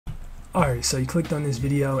Alright, so you clicked on this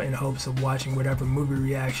video in hopes of watching whatever movie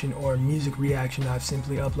reaction or music reaction I've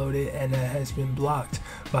simply uploaded, and that has been blocked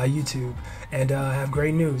by YouTube. And I have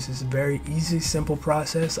great news. It's a very easy, simple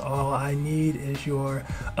process. All I need is your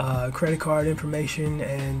credit card information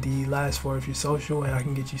and the last four of your social, and I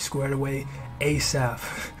can get you squared away ASAP.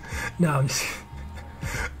 No, I'm just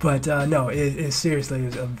but no, it seriously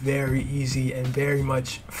is a very easy and very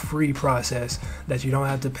much free process that you don't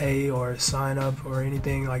have to pay or sign up or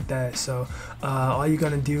anything like that. So all you're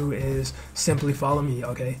gonna do is simply follow me,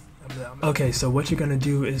 okay? Okay, so what you're gonna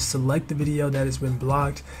do is select the video that has been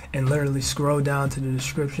blocked and literally scroll down to the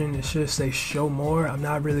description. It should say show more. I'm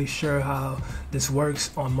not really sure how this works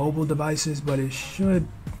on mobile devices, but it should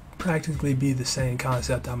practically be the same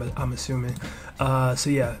concept, I'm assuming. So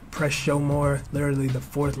yeah, press show more. Literally the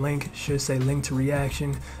fourth link should say link to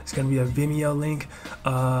reaction. It's gonna be a Vimeo link.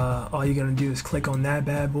 All you're gonna do is click on that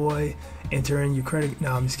bad boy, enter in your credit.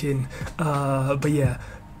 No, I'm just kidding. But yeah,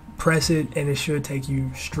 press it and it should take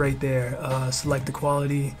you straight there. Select the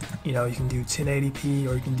quality. You know, you can do 1080p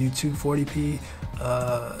or you can do 240p.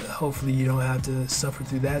 Hopefully you don't have to suffer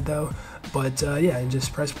through that though. But yeah, and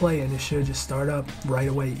just press play and it should just start up right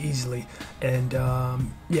away easily. And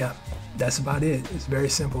yeah, that's about it. It's very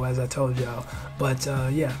simple, as I told y'all. But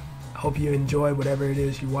yeah, hope you enjoy whatever it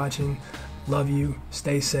is you're watching. Love you,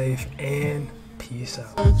 stay safe, and peace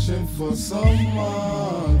out. Searching for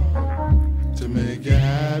someone to make you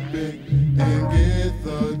happy and get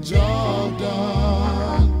the job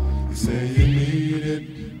done. You say you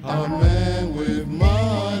needed a man with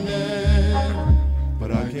money,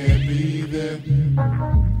 but I can't be there.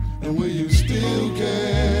 And will you still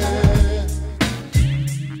care?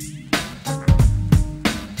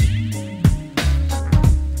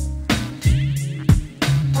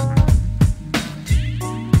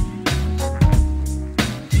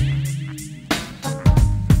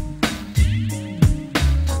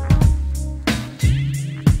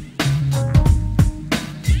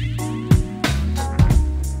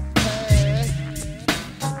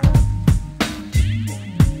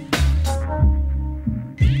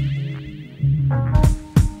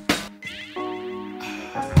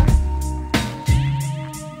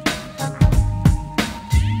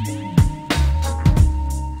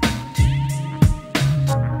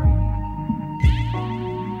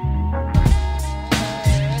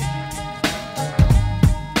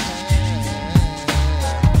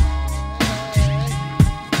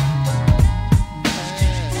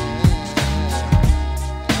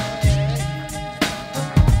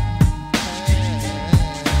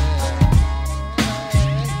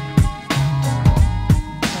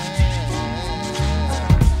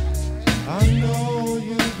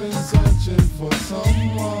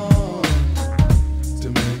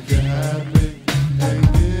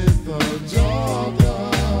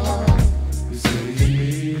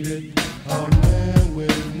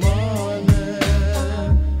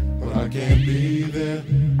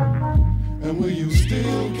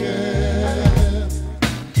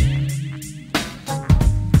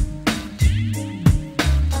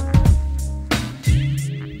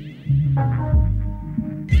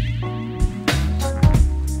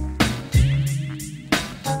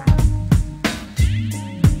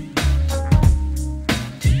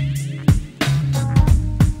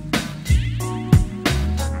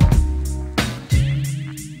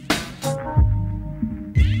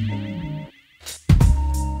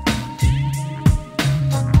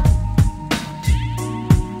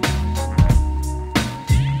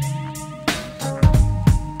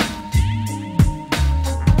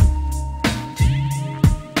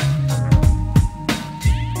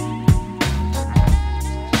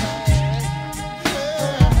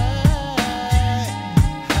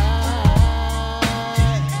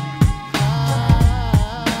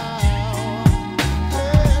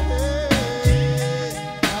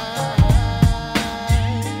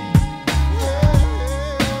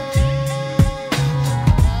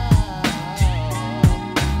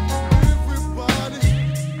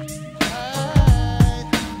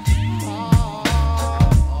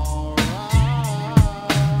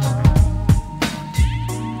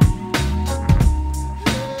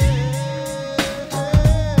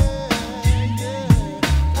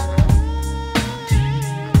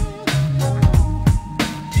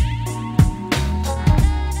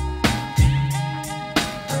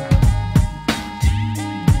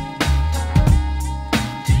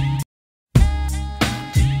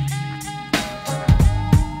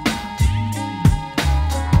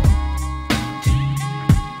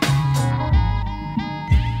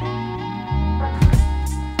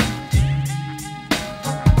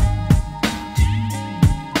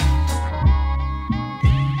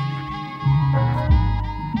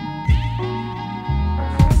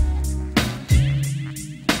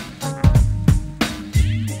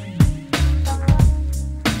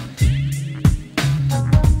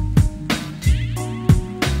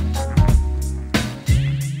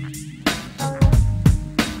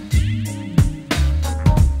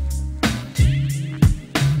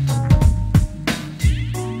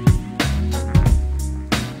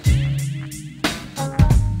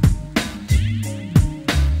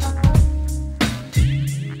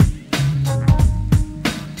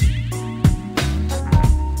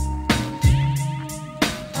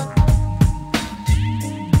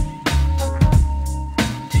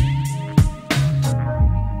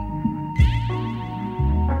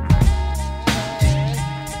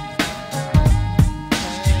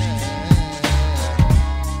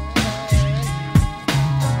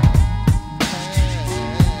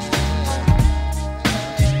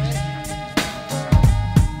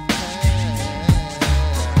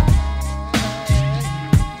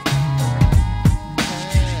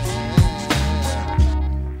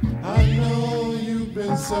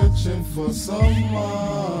 searching for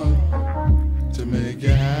someone to make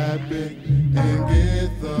you